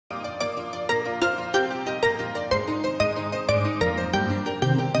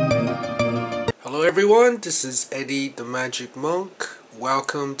Hello everyone, this is Eddie the Magic Monk.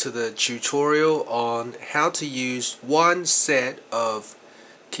 Welcome to the tutorial on how to use one set of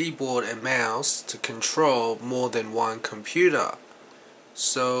keyboard and mouse to control more than one computer.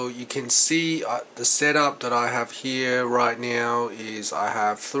 So you can see the setup that I have here right now is I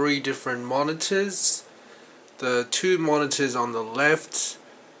have three different monitors. The two monitors on the left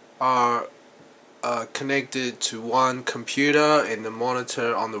are connected to one computer, and the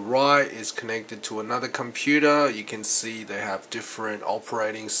monitor on the right is connected to another computer. You can see they have different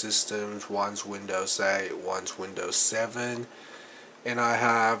operating systems. One's Windows 8, one's Windows 7, and I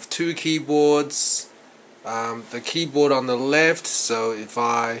have two keyboards. The keyboard on the left, so if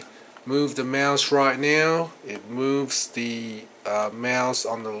I move the mouse right now, it moves the mouse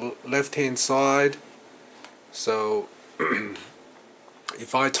on the left hand side. So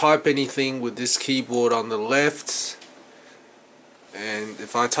if I type anything with this keyboard on the left, and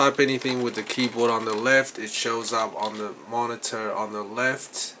if I type anything with the keyboard on the left, it shows up on the monitor on the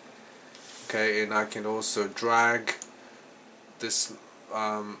left. Okay, and I can also drag this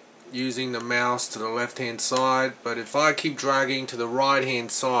using the mouse to the left hand side. But if I keep dragging to the right hand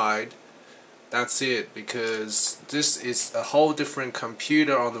side, that's it, because this is a whole different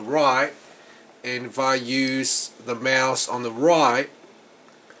computer on the right, and if I use the mouse on the right,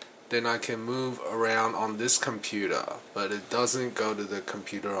 then I can move around on this computer, but it doesn't go to the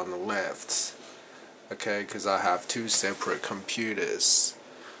computer on the left, okay, because I have two separate computers.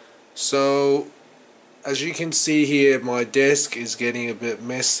 So as you can see here, my desk is getting a bit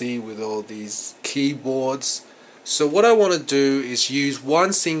messy with all these keyboards. So what I want to do is use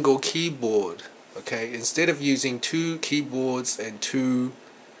one single keyboard, okay, instead of using two keyboards and two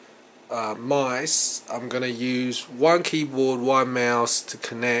mice. I'm gonna use one keyboard, one mouse to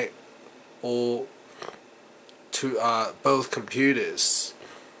connect all to both computers.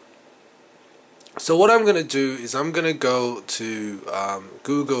 So what I'm gonna do is I'm gonna go to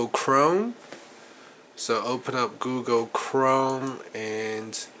Google Chrome. So open up Google Chrome,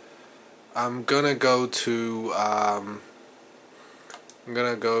 and I'm gonna go to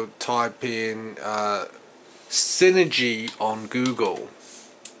type in Synergy on Google.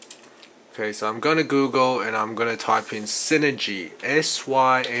 Okay, so I'm going to Google and I'm going to type in Synergy,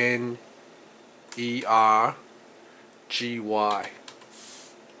 S-Y-N-E-R-G-Y.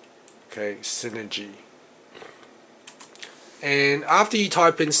 Okay, Synergy. And after you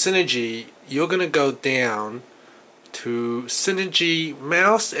type in Synergy, you're going to go down to Synergy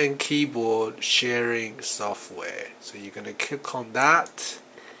Mouse and Keyboard Sharing Software. So you're going to click on that.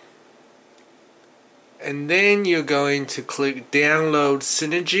 And then you're going to click Download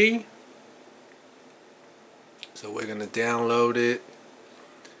Synergy. So we're going to download it,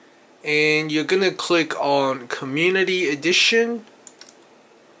 and you're going to click on Community Edition,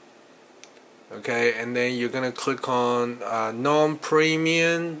 okay, and then you're going to click on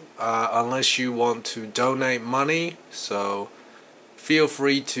non-premium unless you want to donate money. So feel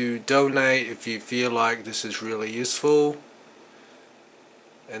free to donate if you feel like this is really useful.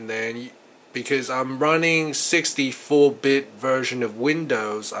 And then because I'm running 64-bit version of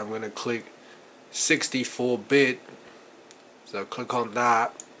Windows, I'm going to click 64-bit, so click on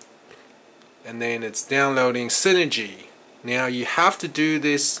that, and then it's downloading Synergy. Now you have to do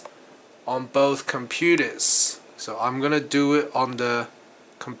this on both computers, so I'm gonna do it on the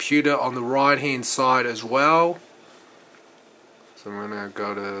computer on the right hand side as well. So I'm gonna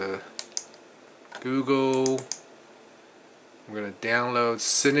go to Google, I'm gonna download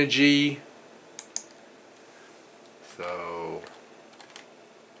Synergy. So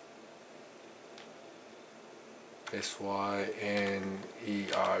S-Y-N-E-R-G-Y,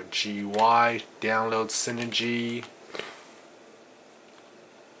 download Synergy.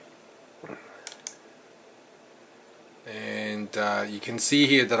 And you can see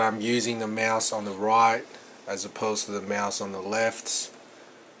here that I'm using the mouse on the right as opposed to the mouse on the left.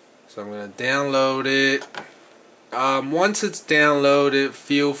 So I'm going to download it. Once it's downloaded,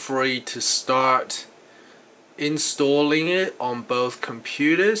 feel free to start installing it on both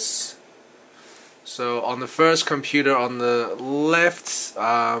computers. So on the first computer on the left,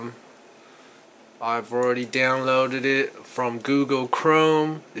 I've already downloaded it from Google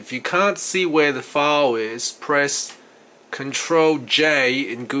Chrome. If you can't see where the file is, press Ctrl J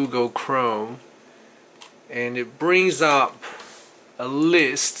in Google Chrome, and it brings up a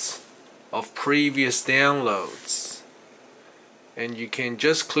list of previous downloads, and you can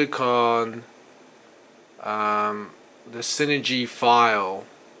just click on the Synergy file,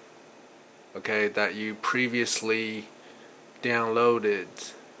 okay, that you previously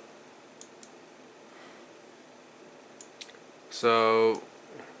downloaded. So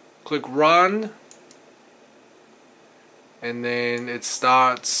click Run, and then it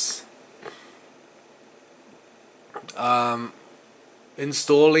starts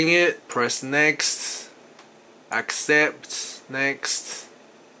installing it. Press next, accept, next,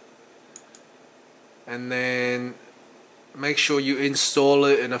 and then make sure you install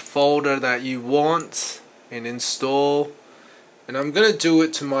it in a folder that you want and install. And I'm gonna do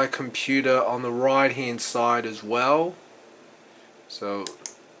it to my computer on the right hand side as well. So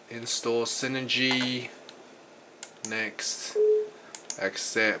install Synergy, next,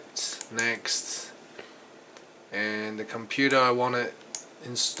 accept, next, and the computer I want to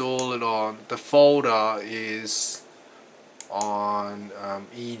install it on, the folder is on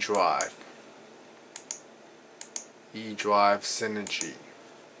E drive Synergy.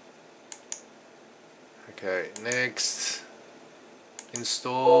 Okay, next,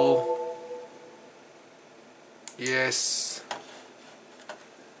 install, yes,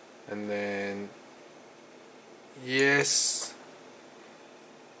 and then yes.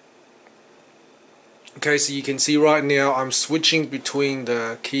 Okay, so you can see right now I'm switching between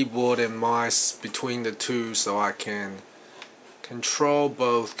the keyboard and mouse between the two so I can control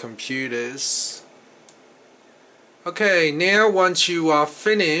both computers. Okay, now once you are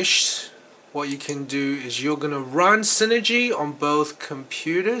finished, what you can do is you're gonna run Synergy on both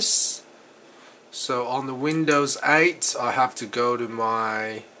computers. So on the Windows 8 I have to go to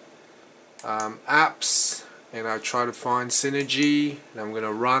my apps and I try to find Synergy and I'm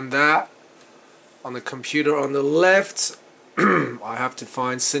gonna run that. On the computer on the left I have to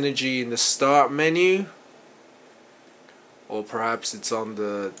find Synergy in the start menu, or perhaps it's on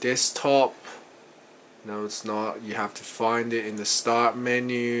the desktop. No, it's not. You have to find it in the start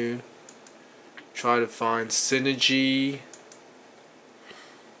menu. Try to find Synergy.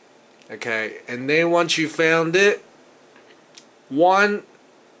 Okay, and then once you found it, one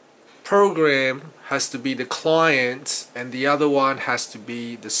program has to be the client and the other one has to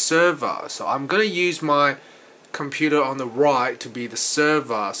be the server. So I'm going to use my computer on the right to be the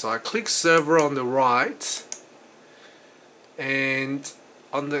server. So I click server on the right, and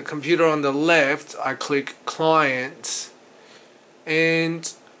on the computer on the left I click client.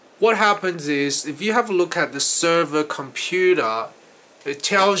 And what happens is, if you have a look at the server computer, it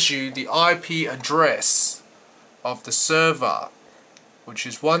tells you the IP address of the server, which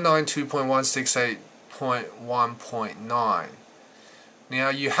is 192.168.1.9. Now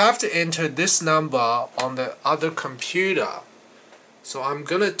you have to enter this number on the other computer. So I'm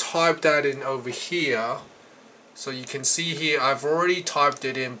gonna type that in over here. So you can see here I've already typed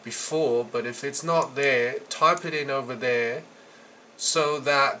it in before, but if it's not there, type it in over there so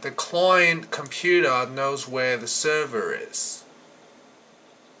that the client computer knows where the server is.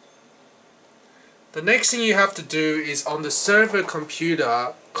 The next thing you have to do is on the server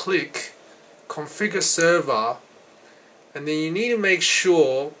computer, click configure server, and then you need to make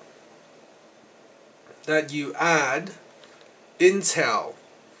sure that you add Intel.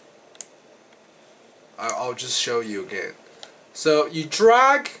 I'll just show you again. So you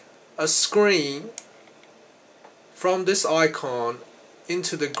drag a screen from this icon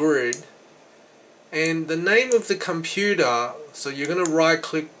into the grid, and the name of the computer, so you're gonna right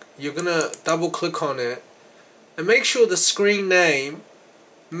click, you're gonna double click on it and make sure the screen name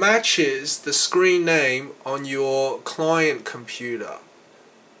matches the screen name on your client computer.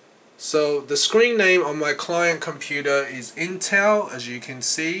 So the screen name on my client computer is Intel, as you can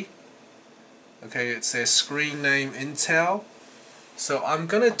see. Okay, it says screen name Intel. So I'm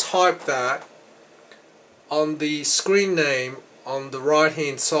gonna type that on the screen name on the right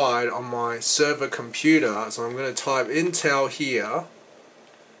hand side on my server computer. So I'm gonna type Intel here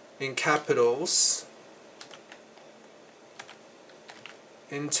in capitals,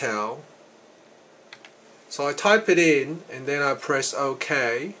 Intel. So I type it in and then I press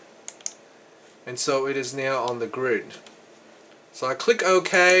OK, and so it is now on the grid. So I click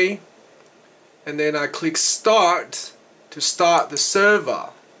OK and then I click start to start the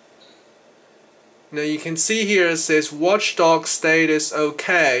server. Now you can see here it says watchdog status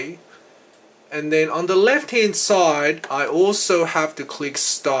OK, and then on the left hand side I also have to click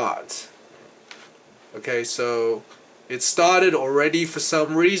start. Okay, so it started already for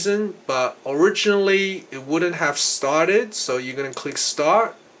some reason, but originally it wouldn't have started, so you're going to click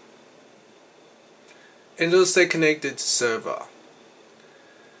start and it'll say connected to server.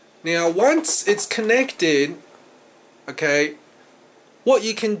 Now once it's connected, okay, what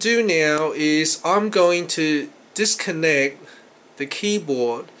you can do now is I'm going to disconnect the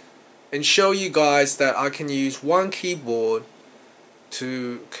keyboard and show you guys that I can use one keyboard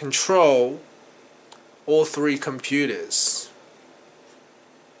to control all three computers.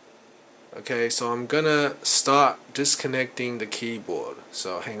 Okay, so I'm gonna start disconnecting the keyboard,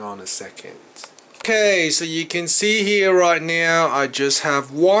 so hang on a second. Okay, so you can see here right now I just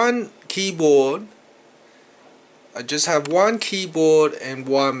have one keyboard. And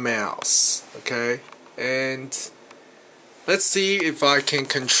one mouse. Okay, and let's see if I can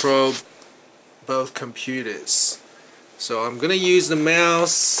control both computers. So I'm gonna use the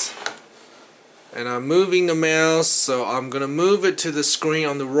mouse, and I'm moving the mouse, so I'm gonna move it to the screen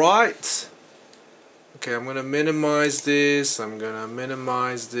on the right. Okay, I'm gonna minimize this.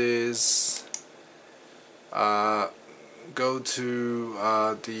 Go to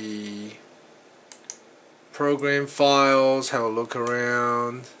the program files, have a look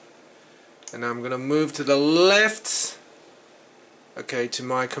around, and I'm gonna move to the left. Okay, to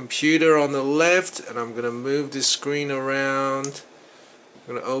my computer on the left, and I'm gonna move the screen around.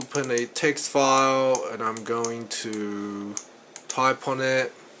 I'm gonna open a text file, and I'm going to type on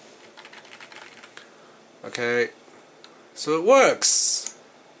it. Okay, so it works.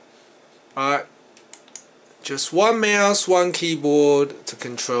 Alright, just one mouse, one keyboard to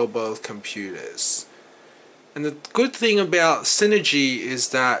control both computers. And the good thing about Synergy is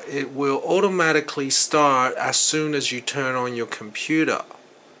that it will automatically start as soon as you turn on your computer.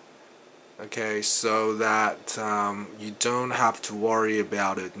 Okay, so that you don't have to worry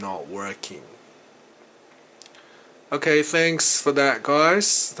about it not working. Okay, thanks for that,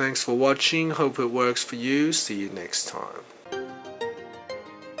 guys. Thanks for watching. Hope it works for you. See you next time.